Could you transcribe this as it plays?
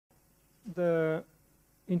the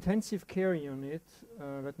intensive care unit,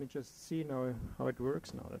 let me just see now how it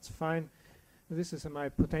works now, that's fine. This is my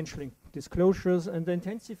potential disclosures, and the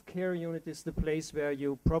intensive care unit is the place where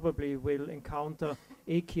you probably will encounter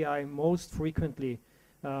AKI most frequently.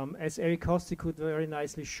 As Eric Kosti could very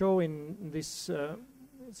nicely show in this,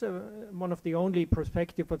 it's one of the only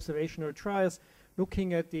prospective observational trials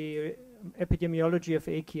looking at the epidemiology of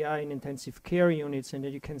AKI in intensive care units, and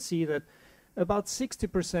you can see that about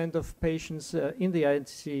 60% of patients in the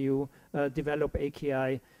ICU develop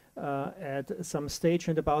AKI at some stage,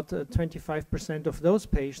 and about 25% of those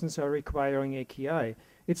patients are requiring AKI.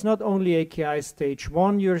 It's not only AKI stage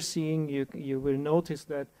 1 you're seeing, you will notice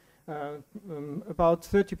that about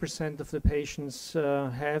 30% of the patients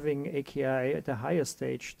having AKI at the higher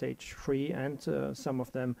stage, stage 3, and some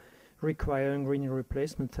of them requiring renal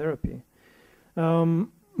replacement therapy.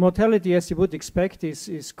 Mortality, as you would expect,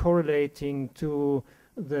 is correlating to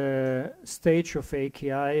the stage of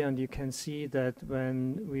AKI, and you can see that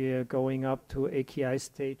when we are going up to AKI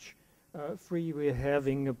stage 3, we're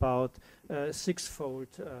having about 6-fold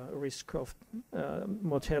risk of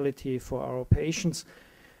mortality for our patients.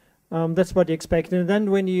 That's what you expect. And then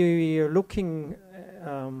when you're looking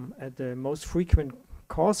at the most frequent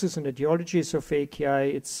causes and etiologies of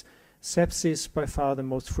AKI, it's sepsis by far the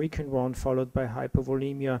most frequent one, followed by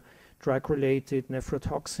hypovolemia, drug-related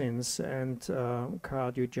nephrotoxins, and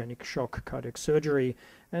cardiogenic shock, cardiac surgery.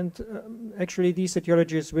 And actually these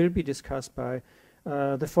etiologies will be discussed by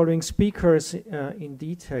the following speakers in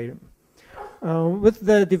detail. With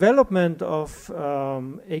the development of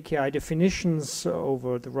AKI definitions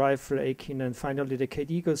over the Rifle, Akin, and finally the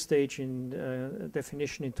KDIGO stage in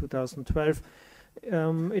definition in 2012,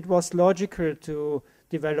 it was logical to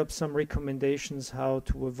develop some recommendations how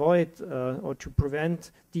to avoid or to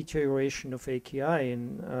prevent deterioration of AKI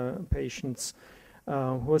in patients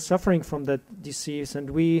who are suffering from that disease. And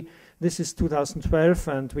this is 2012,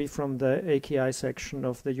 and we from the AKI section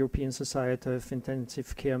of the European Society of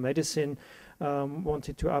Intensive Care Medicine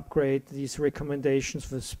wanted to upgrade these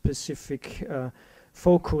recommendations with specific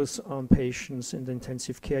focus on patients in the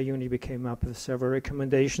intensive care unit. We came up with several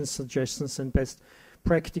recommendations, suggestions, and best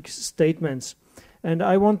practice statements. And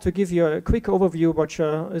I want to give you a quick overview what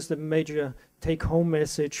is the major take-home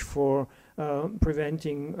message for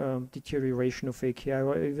preventing deterioration of AKI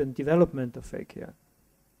or even development of AKI.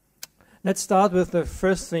 Let's start with the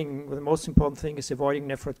first thing. The most important thing is avoiding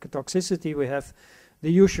nephrotoxicity. We have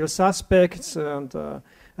the usual suspects, and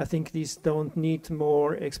I think these don't need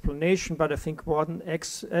more explanation, but I think one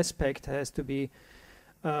aspect has to be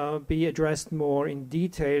addressed more in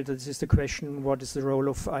detail. This is the question, what is the role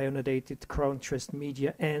of ionidated contrast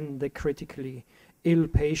media and the critically ill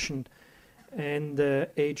patient and the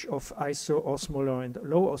age of iso-osmolar and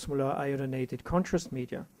low osmolar iodinated contrast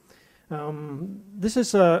media. This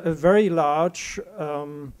is a very large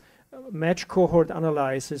match cohort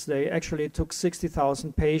analysis. They actually took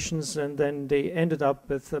 60,000 patients, and then they ended up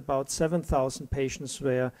with about 7,000 patients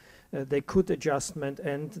where they could adjustment,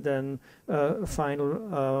 and then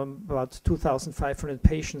final about 2,500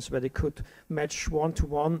 patients where they could match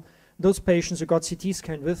one-to-one. Those patients who got CT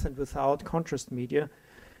scan with and without contrast media.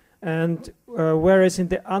 And whereas in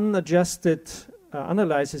the unadjusted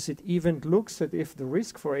analysis, it even looks at if the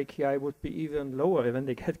risk for AKI would be even lower when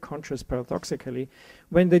they get contrast paradoxically.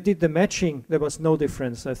 When they did the matching, there was no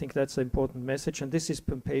difference. I think that's an important message. And this is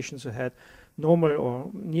from patients who had normal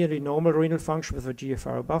or nearly normal renal function with a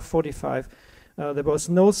GFR above 45. There was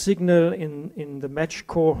no signal in the match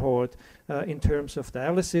cohort in terms of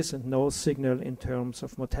dialysis, and no signal in terms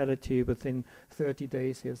of mortality within 30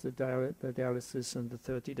 days. Here's the dialysis and the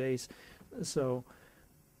 30 days. So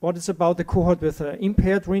what is about the cohort with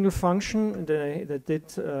impaired renal function? They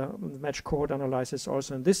did match cohort analysis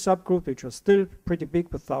also in this subgroup, which was still pretty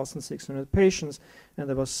big with 1,600 patients, and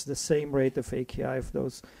there was the same rate of AKI of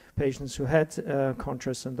those patients who had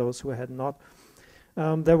contrast and those who had not.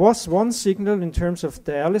 There was one signal in terms of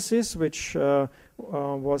dialysis, which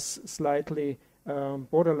was slightly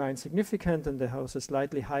borderline significant, and there was a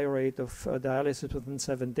slightly higher rate of dialysis within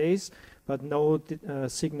 7 days, but no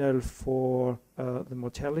signal for the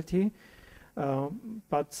mortality.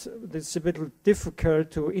 But it's a bit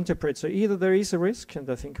difficult to interpret. So either there is a risk, and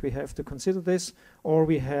I think we have to consider this, or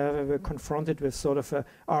we have confronted with sort of a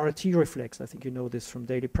RRT reflex. I think you know this from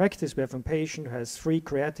daily practice. We have a patient who has 3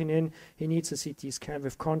 creatinine. He needs a CT scan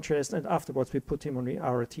with contrast, and afterwards we put him on the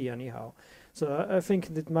RRT anyhow. So I think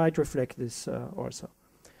it might reflect this also.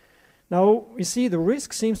 Now, you see the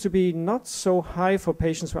risk seems to be not so high for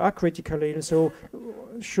patients who are critically ill. So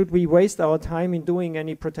should we waste our time in doing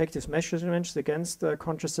any protective measurements against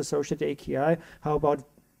contrast-associated AKI? How about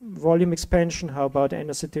volume expansion. How about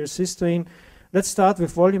N-acetylcysteine? Let's start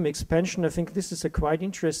with volume expansion. I think this is a quite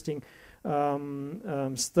interesting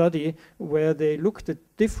study where they looked at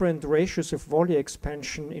different ratios of volume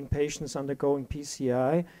expansion in patients undergoing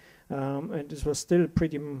PCI. And this was still a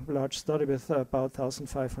pretty large study with about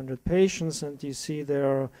 1,500 patients. And you see there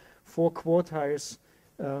are 4 quartiles,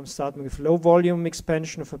 starting with low volume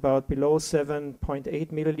expansion of about below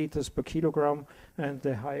 7.8 milliliters per kilogram, and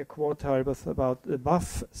the higher quartile with about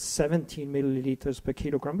above 17 milliliters per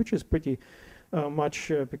kilogram, which is pretty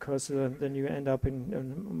much because then you end up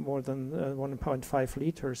in more than 1.5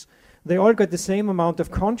 liters. They all got the same amount of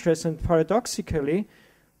contrast, and paradoxically,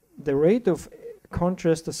 the rate of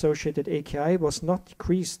contrast-associated AKI was not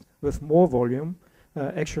decreased with more volume.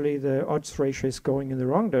 Actually, the odds ratio is going in the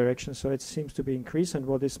wrong direction, so it seems to be increased. And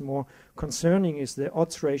what is more concerning is the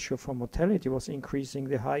odds ratio for mortality was increasing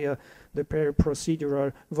the higher the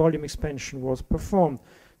periprocedural volume expansion was performed.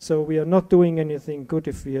 So we are not doing anything good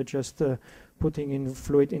if we are just putting in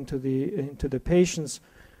fluid into the patients.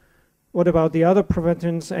 What about the other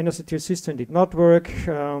preventants? N-acetylcysteine did not work,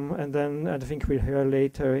 and then I think we'll hear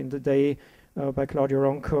later in the day by Claudio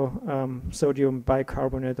Ronco, sodium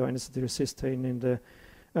bicarbonate or N-acetylcysteine in the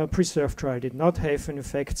PRESERVE trial did not have an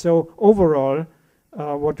effect. So overall,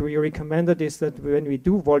 what we recommended is that when we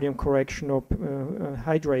do volume correction or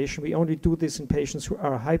hydration, we only do this in patients who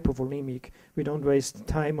are hypovolemic. We don't waste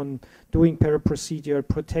time on doing periprocedural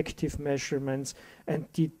protective measurements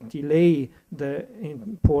and delay the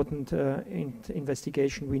important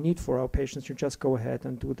investigation we need for our patients. You just go ahead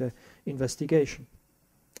and do the investigation.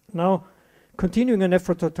 Now, continuing on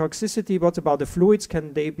nephrotoxicity, what about the fluids?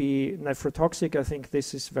 Can they be nephrotoxic? I think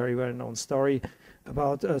this is a very well-known story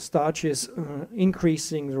about starches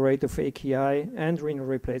increasing the rate of AKI and renal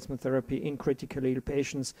replacement therapy in critically ill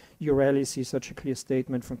patients. You rarely see such a clear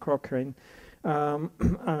statement from Cochrane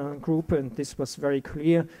group, and this was very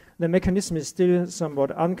clear. The mechanism is still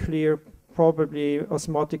somewhat unclear. Probably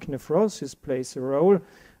osmotic nephrosis plays a role,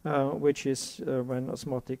 which is when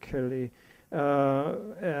osmotically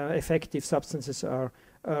effective substances are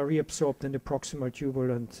reabsorbed in the proximal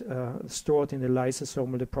tubule and stored in the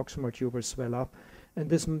lysosomal. The proximal tubule swell up, and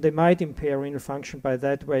they might impair renal function. By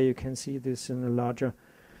that way, you can see this in a larger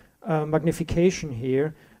magnification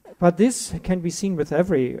here. But this can be seen with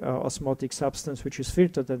every osmotic substance which is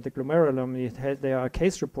filtered at the glomerulum. There are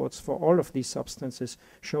case reports for all of these substances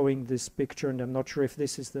showing this picture, and I'm not sure if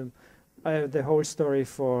this is the whole story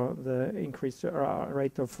for the increased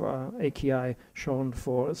rate of AKI shown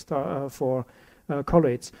for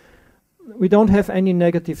colloids. We don't have any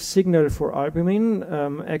negative signal for albumin.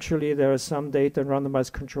 Actually, there are some data in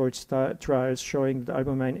randomized controlled trials showing that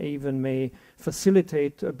albumin even may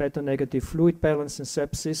facilitate a better negative fluid balance in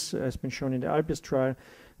sepsis, as been shown in the ALBIS trial.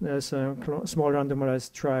 There's a small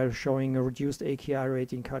randomized trial showing a reduced AKI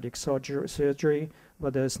rate in cardiac surgery,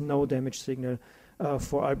 but there's no damage signal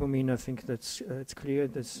for albumin. I think that's it's clear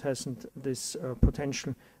this hasn't this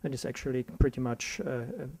potential, and is actually pretty much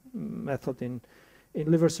a method in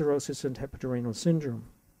liver cirrhosis and hepatorenal syndrome.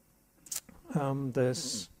 The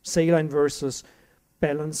saline versus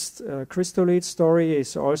balanced crystallite story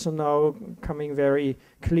is also now coming very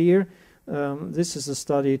clear. This is a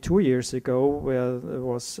study 2 years ago where there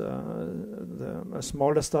was a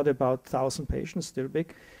smaller study, about 1,000 patients, still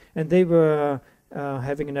big, and they were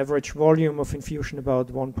having an average volume of infusion about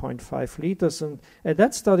 1.5 liters. And at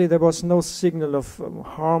that study, there was no signal of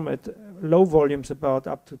harm at low volumes, about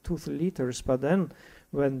up to 2 liters. But then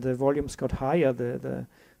when the volumes got higher, the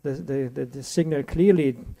signal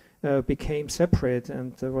clearly became separate,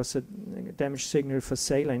 and there was a damage signal for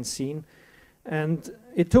saline seen. And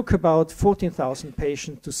it took about 14,000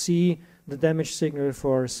 patients to see the damage signal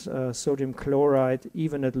for sodium chloride,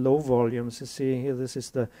 even at low volumes. You see here, this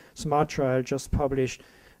is the SMART trial just published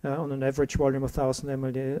on an average volume of 1,000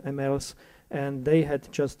 mLs, and they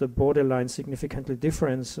had just a borderline significantly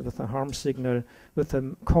difference with a harm signal with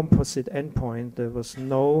a composite endpoint. There was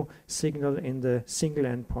no signal in the single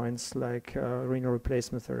endpoints like renal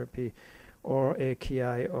replacement therapy or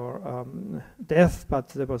AKI or death, but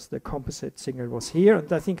there was the composite signal was here.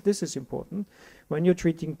 And I think this is important. When you're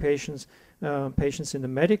treating patients in the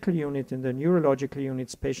medical unit, in the neurological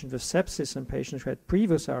units, patients with sepsis and patients who had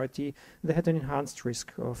previous RT, they had an enhanced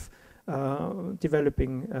risk of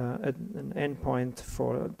developing an endpoint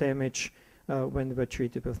for damage when they were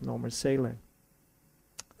treated with normal saline.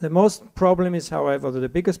 The biggest problem is,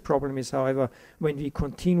 however, when we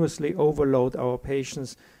continuously overload our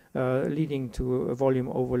patients, leading to a volume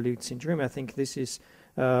overload syndrome. I think this is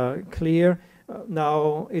clear.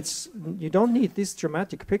 Now, you don't need this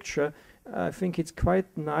dramatic picture. I think it's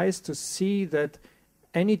quite nice to see that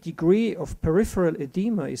any degree of peripheral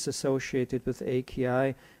edema is associated with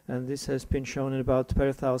AKI, and this has been shown in about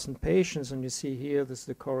 12,000 patients. And you see here, this is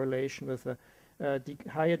the correlation with a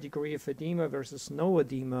higher degree of edema versus no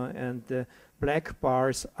edema, and the black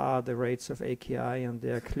bars are the rates of AKI, and they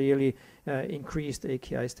are clearly increased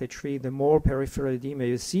AKI stage 3, the more peripheral edema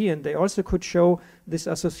you see. And they also could show this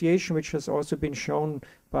association, which has also been shown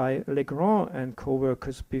by Legrand and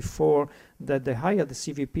co-workers before, that the higher the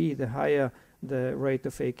CVP, the higher the rate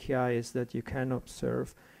of AKI is that you can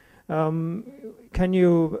observe. Can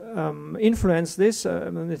you influence this?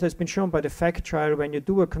 It has been shown by the FACT trial, when you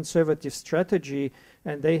do a conservative strategy,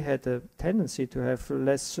 and they had a tendency to have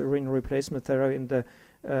less renal replacement therapy in the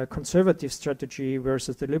conservative strategy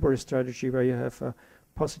versus the liberal strategy, where you have a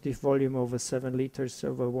positive volume over 7 liters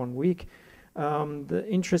over 1 week. The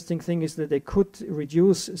interesting thing is that they could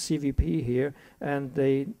reduce CVP here, and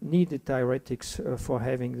they needed diuretics for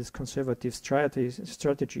having this conservative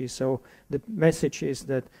strategy. So the message is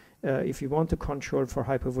that if you want to control for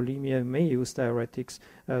hypovolemia, you may use diuretics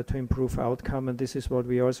to improve outcome, and this is what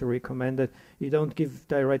we also recommended. You don't give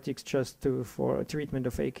diuretics just for treatment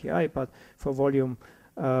of AKI, but for volume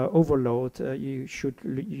overload,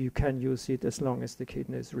 you can use it as long as the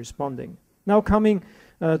kidney is responding. Now coming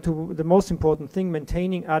to the most important thing,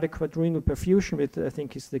 maintaining adequate renal perfusion, which I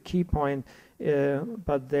think is the key point,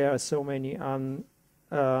 but there are so many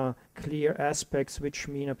clear aspects, which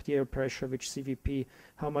mean arterial pressure, which CVP,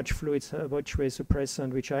 how much fluids, which vasopressor,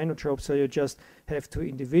 and which inotrope. So you just have to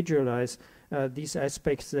individualize these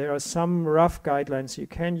aspects. There are some rough guidelines you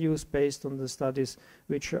can use based on the studies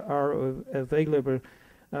which are available.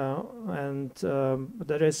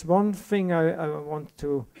 There is one thing I want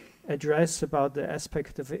to address about the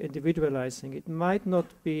aspect of individualizing. It might not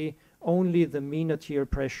be only the mean arterial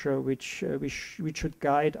pressure which should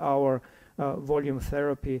guide our volume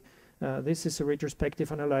therapy. This is a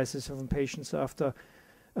retrospective analysis of patients after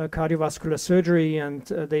cardiovascular surgery, and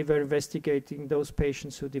they were investigating those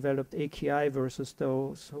patients who developed AKI versus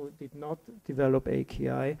those who did not develop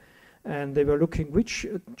AKI. And they were looking which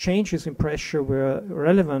changes in pressure were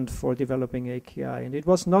relevant for developing AKI. And it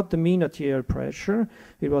was not the mean arterial pressure,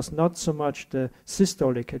 it was not so much the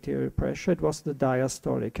systolic arterial pressure, it was the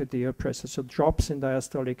diastolic arterial pressure. So drops in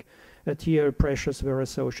diastolic arterial pressures were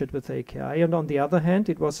associated with AKI. And on the other hand,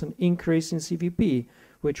 it was an increase in CVP,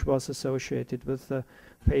 which was associated with the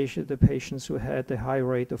patients who had a high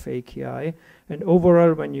rate of AKI. And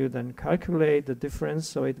overall, when you then calculate the difference,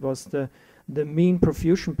 so it was the mean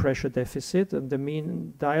perfusion pressure deficit and the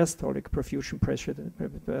mean diastolic perfusion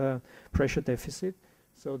pressure deficit.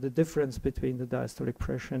 So the difference between the diastolic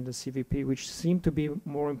pressure and the CVP, which seemed to be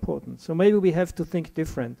more important. So maybe we have to think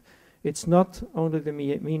different. It's not only the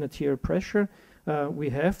mean arterial pressure. We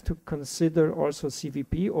have to consider also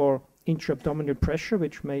CVP or intra-abdominal pressure,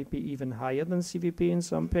 which may be even higher than CVP in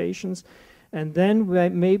some patients. And then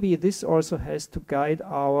maybe this also has to guide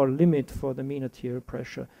our limit for the mean arterial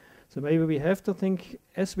pressure. So maybe we have to think,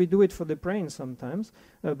 as we do it for the brain sometimes,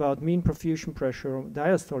 about mean perfusion pressure,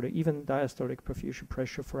 or even diastolic perfusion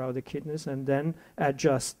pressure for other kidneys, and then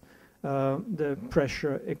adjust the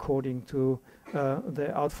pressure according to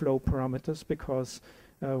the outflow parameters, because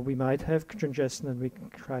we might have congestion, and we can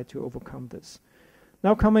try to overcome this.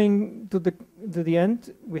 Now coming to the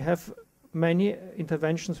end, we have many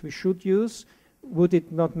interventions we should use. Would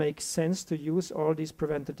it not make sense to use all these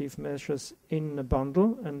preventative measures in a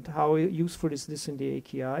bundle? And how useful is this in the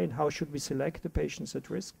AKI? And how should we select the patients at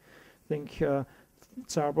risk? I think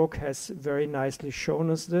Zarbok has very nicely shown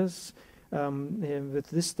us this with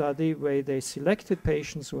this study, where they selected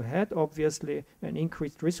patients who had obviously an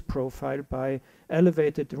increased risk profile by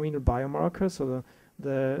elevated renal biomarkers. So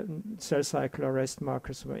the cell cycle arrest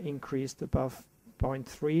markers were increased above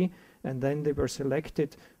 0.3, and then they were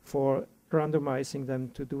selected for randomizing them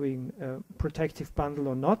to doing a protective bundle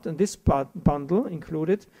or not. And this bundle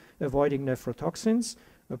included avoiding nephrotoxins,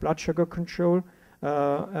 blood sugar control,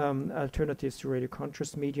 alternatives to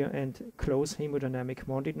radiocontrast media, and close hemodynamic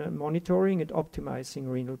monitoring and optimizing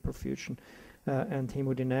renal perfusion and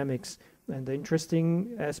hemodynamics. And the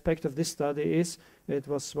interesting aspect of this study is it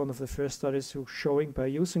was one of the first studies showing by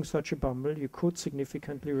using such a bundle you could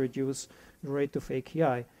significantly reduce the rate of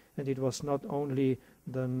AKI. And it was not only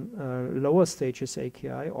the lower stages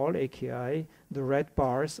AKI, all AKI, the red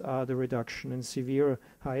bars are the reduction in severe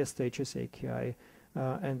higher stages AKI.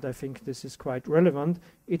 And I think this is quite relevant.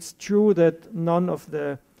 It's true that none of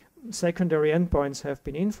the secondary endpoints have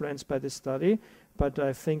been influenced by this study, but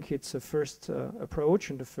I think it's a first approach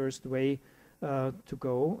and the first way to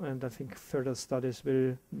go. And I think further studies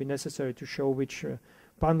will be necessary to show which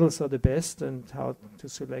bundles are the best and how to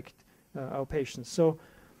select our patients. So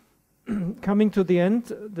coming to the end,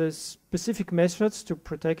 the specific methods to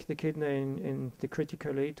protect the kidney in the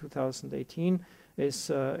critical late 2018 is,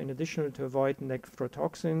 in addition to avoid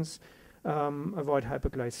nephrotoxins, avoid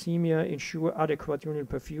hypoglycemia, ensure adequate renal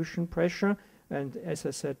perfusion pressure, and as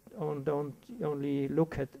I said, don't only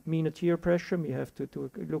look at mean arterial pressure, we have to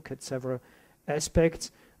look at several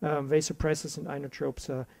aspects. Vasopressors and inotropes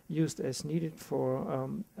are used as needed for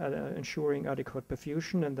ensuring adequate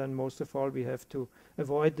perfusion, and then most of all we have to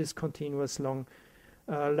avoid this continuous long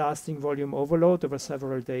lasting volume overload over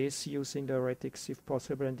several days, using diuretics if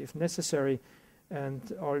possible and if necessary,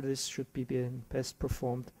 and all this should be best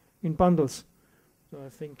performed in bundles. So I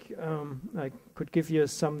think I could give you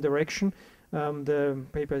some direction. The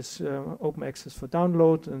paper is open access for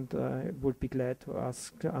download, and I would be glad to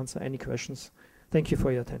answer any questions. Thank you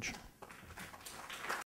for your attention.